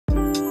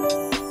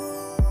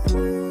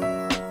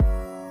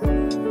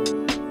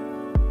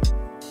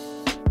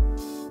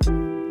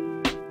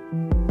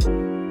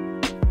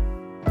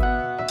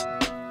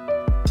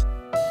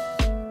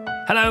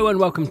Hello and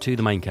welcome to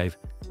the Main Cave.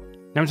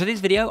 Now in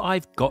today's video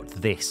I've got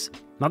this.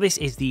 Now this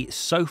is the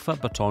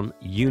Sofabaton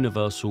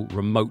Universal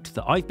Remote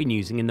that I've been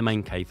using in the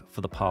Main Cave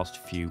for the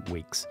past few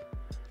weeks.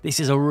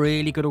 This is a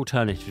really good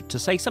alternative to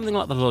say something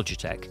like the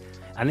Logitech,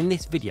 and in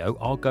this video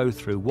I'll go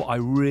through what I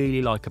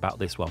really like about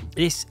this one.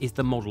 This is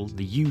the model,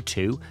 the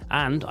U2,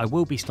 and I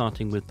will be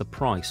starting with the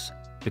price,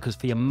 because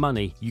for your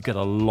money you get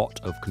a lot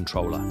of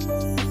controller.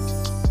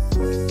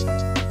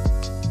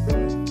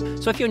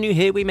 So if you're new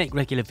here, we make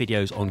regular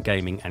videos on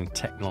gaming and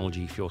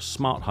technology for your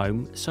smart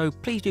home, so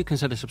please do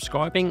consider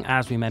subscribing,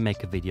 as we may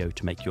make a video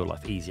to make your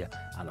life easier,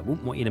 and I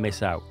wouldn't want you to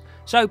miss out.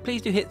 So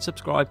please do hit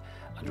subscribe,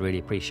 I'd really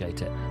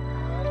appreciate it.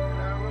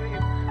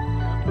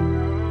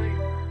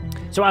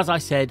 So as I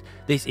said,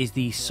 this is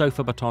the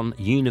Sofabaton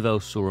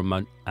Universal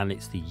Remote, and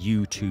it's the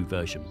U2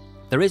 version.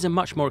 There is a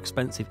much more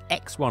expensive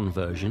X1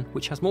 version,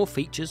 which has more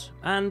features,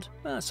 and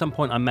at some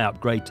point I may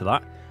upgrade to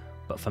that,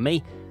 but for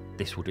me,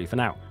 this will do for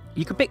now.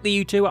 You can pick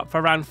the U2 up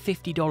for around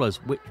 $50,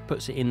 which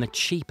puts it in the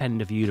cheap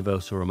end of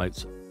universal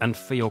remotes, and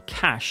for your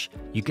cash,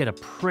 you get a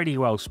pretty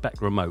well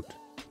spec remote.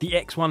 The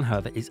X1,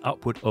 however, is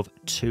upward of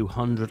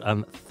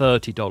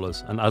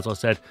 $230, and as I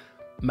said,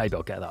 maybe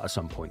I'll get that at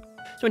some point.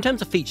 So in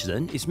terms of features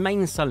then, its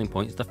main selling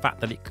point is the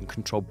fact that it can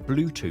control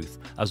Bluetooth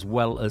as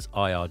well as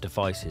IR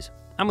devices.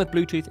 And with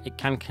Bluetooth, it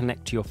can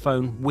connect to your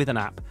phone with an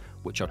app,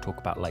 which I'll talk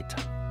about later.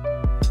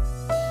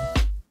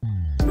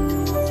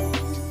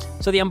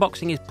 So the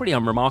unboxing is pretty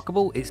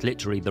unremarkable. It's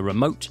literally the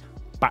remote,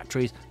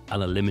 batteries,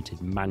 and a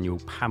limited manual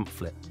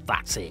pamphlet.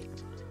 That's it.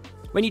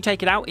 When you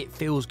take it out, it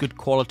feels good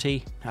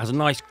quality, has a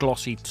nice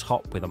glossy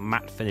top with a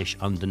matte finish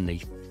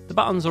underneath. The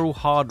buttons are all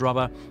hard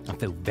rubber and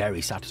feel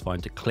very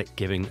satisfying to click,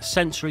 giving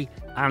sensory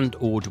and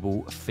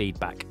audible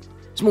feedback.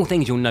 Small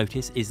things you'll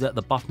notice is that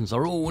the buttons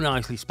are all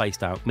nicely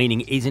spaced out,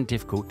 meaning it isn't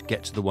difficult to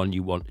get to the one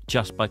you want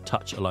just by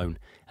touch alone,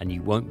 and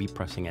you won't be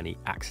pressing any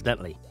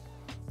accidentally.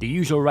 The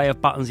usual array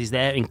of buttons is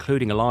there,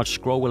 including a large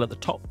scroll wheel at the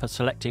top for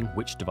selecting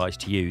which device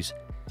to use.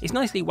 It's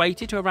nicely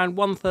weighted to around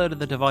 1/3 of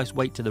the device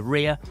weight to the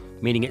rear,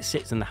 meaning it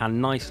sits in the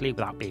hand nicely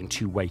without being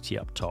too weighty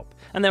up top.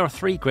 And there are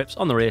 3 grips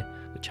on the rear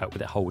which help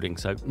with it holding,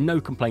 so no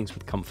complaints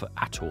with comfort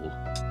at all.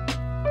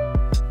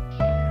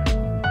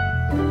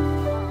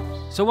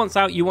 So once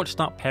out, you want to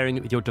start pairing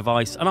it with your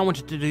device, and I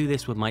wanted to do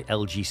this with my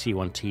LG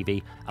C1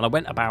 TV, and I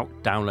went about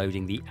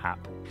downloading the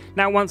app.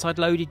 Now once I'd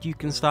loaded, you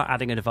can start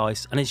adding a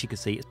device, and as you can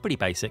see, it's pretty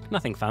basic,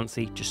 nothing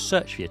fancy. Just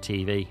search for your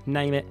TV,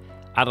 name it,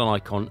 add an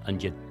icon,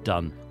 and you're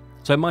done.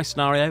 So in my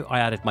scenario, I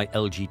added my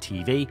LG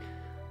TV,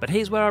 but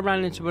here's where I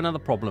ran into another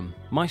problem.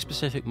 My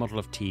specific model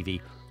of TV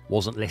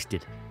wasn't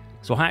listed,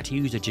 so I had to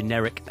use a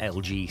generic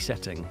LG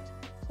setting.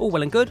 All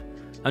well and good,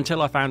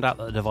 until I found out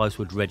that the device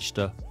would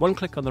register 1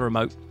 click on the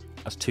remote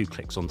as 2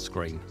 clicks on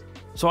screen.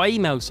 So I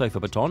emailed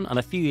Sofabaton and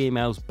a few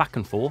emails back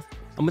and forth,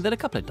 and within a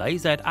couple of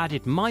days they had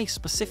added my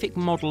specific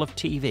model of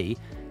TV,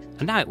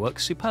 and now it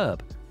works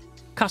superb.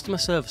 Customer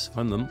service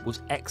from them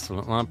was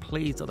excellent, and I'm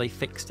pleased that they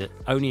fixed it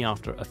only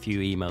after a few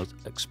emails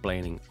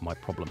explaining my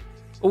problem.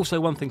 Also,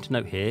 one thing to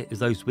note here is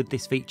those with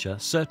this feature,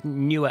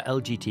 certain newer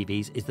LG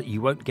TVs, is that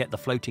you won't get the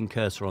floating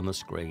cursor on the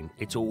screen.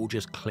 It's all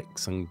just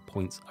clicks and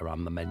points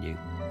around the menu.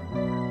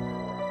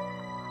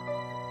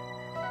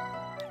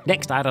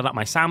 Next, I added up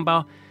my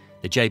soundbar,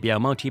 the JBL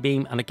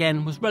multi-beam, and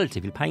again was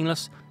relatively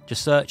painless.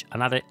 Just search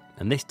and add it,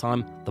 and this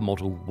time the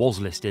model was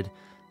listed,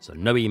 so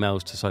no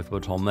emails to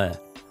Sofabaton there.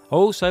 I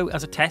also,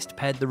 as a test,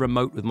 paired the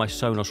remote with my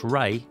Sonos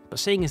Ray, but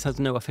seeing as there's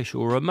no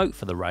official remote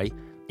for the Ray,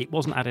 it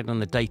wasn't added on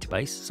the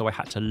database, so I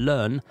had to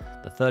learn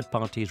the third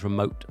party's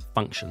remote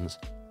functions.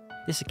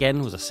 This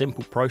again was a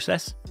simple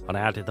process, and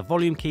I added the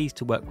volume keys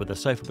to work with the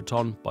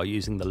Sofabaton by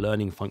using the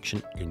learning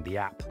function in the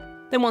app.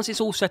 Then once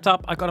it's all set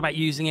up, I got about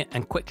using it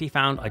and quickly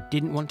found I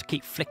didn't want to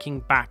keep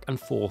flicking back and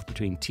forth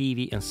between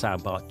TV and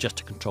soundbar just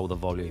to control the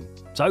volume.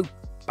 So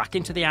back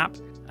into the app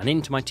and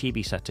into my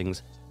TV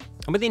settings.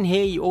 And within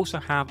here you also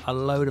have a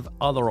load of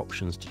other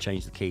options to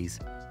change the keys.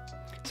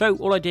 So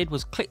all I did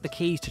was click the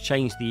keys to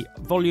change the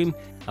volume,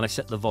 and I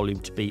set the volume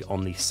to be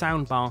on the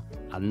soundbar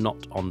and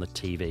not on the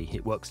TV.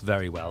 It works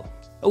very well.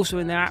 Also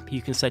in the app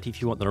you can set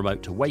if you want the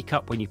remote to wake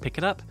up when you pick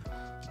it up.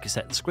 You can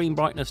set the screen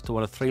brightness to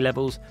one of 3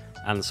 levels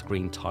and the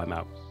screen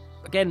timeout.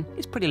 Again,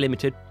 it's pretty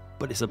limited,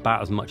 but it's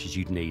about as much as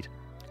you'd need.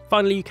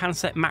 Finally, you can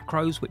set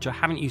macros, which I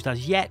haven't used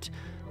as yet,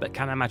 but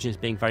can imagine as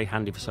being very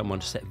handy for someone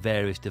to set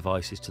various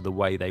devices to the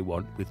way they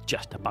want with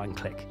just a button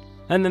click.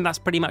 And then that's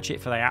pretty much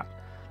it for the app.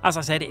 As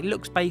I said, it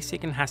looks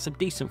basic and has some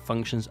decent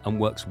functions and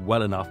works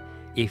well enough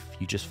if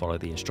you just follow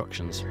the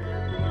instructions.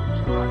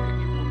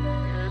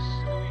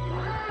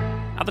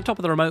 At the top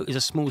of the remote is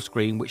a small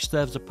screen which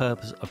serves the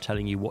purpose of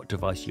telling you what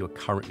device you are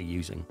currently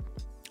using.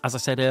 As I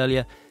said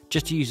earlier,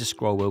 just to use the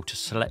scroll wheel to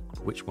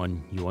select which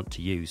one you want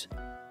to use.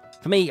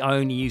 For me, I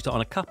only used it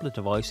on a couple of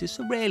devices,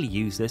 so rarely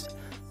use this,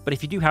 but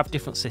if you do have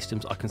different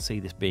systems, I can see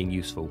this being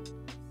useful.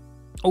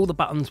 All the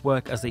buttons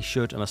work as they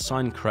should and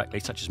assigned correctly,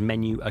 such as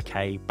menu,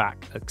 OK,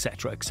 back,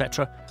 etc,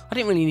 etc. I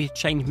didn't really need to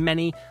change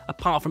many,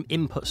 apart from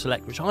input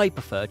select, which I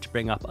prefer to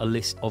bring up a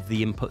list of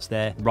the inputs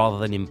there rather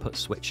than input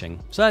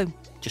switching. So,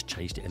 just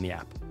changed it in the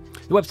app.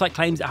 The website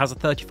claims it has a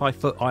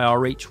 35-foot IR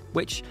reach,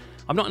 which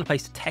I'm not in a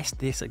place to test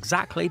this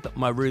exactly, but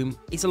my room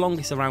is along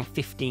this around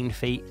 15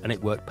 feet and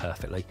it worked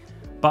perfectly.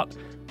 But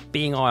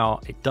being IR,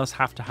 it does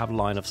have to have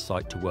line of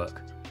sight to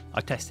work.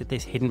 I tested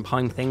this hidden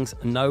behind things,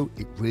 and no,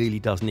 it really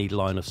does need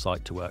line of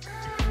sight to work.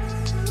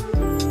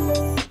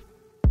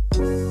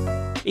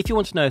 If you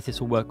want to know if this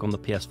will work on the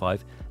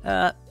PS5,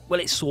 well,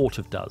 it sort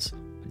of does.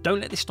 Don't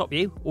let this stop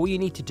you. All you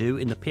need to do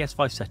in the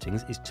PS5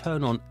 settings is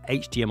turn on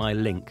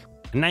HDMI link,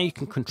 and now you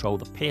can control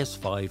the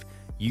PS5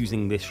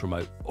 using this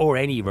remote, or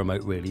any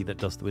remote really that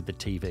does with the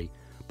TV,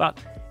 but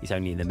it's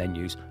only in the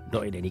menus,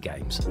 not in any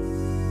games.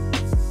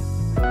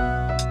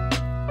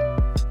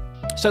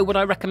 So would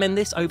I recommend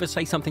this over,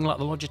 say, something like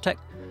the Logitech?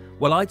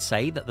 Well, I'd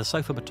say that the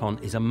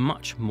Sofabaton is a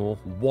much more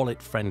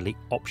wallet-friendly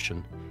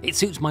option. It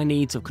suits my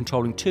needs of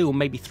controlling 2 or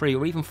maybe 3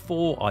 or even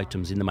 4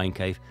 items in the main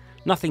cave,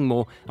 nothing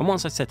more, and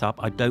once I set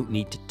up, I don't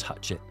need to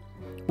touch it.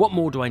 What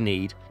more do I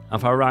need? And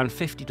for around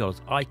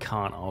 $50, I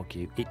can't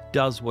argue. It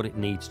does what it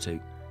needs to.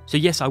 So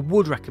yes, I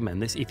would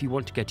recommend this if you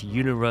want to get a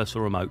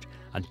universal remote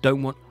and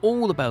don't want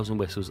all the bells and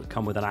whistles that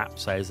come with an app,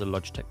 say, as the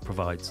Logitech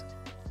provides.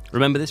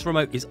 Remember, this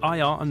remote is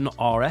IR and not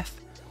RF.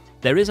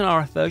 There is an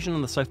RF version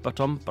on the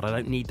Sofabaton, but I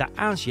don't need that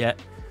as yet.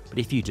 But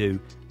if you do,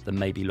 then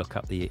maybe look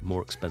up the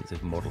more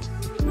expensive model.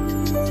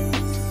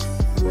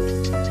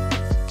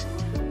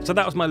 So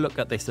that was my look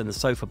at this in the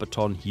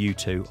Sofabaton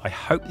U2. I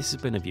hope this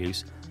has been of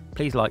use.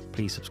 Please like,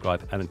 please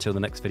subscribe, and until the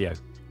next video,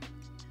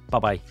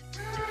 bye-bye.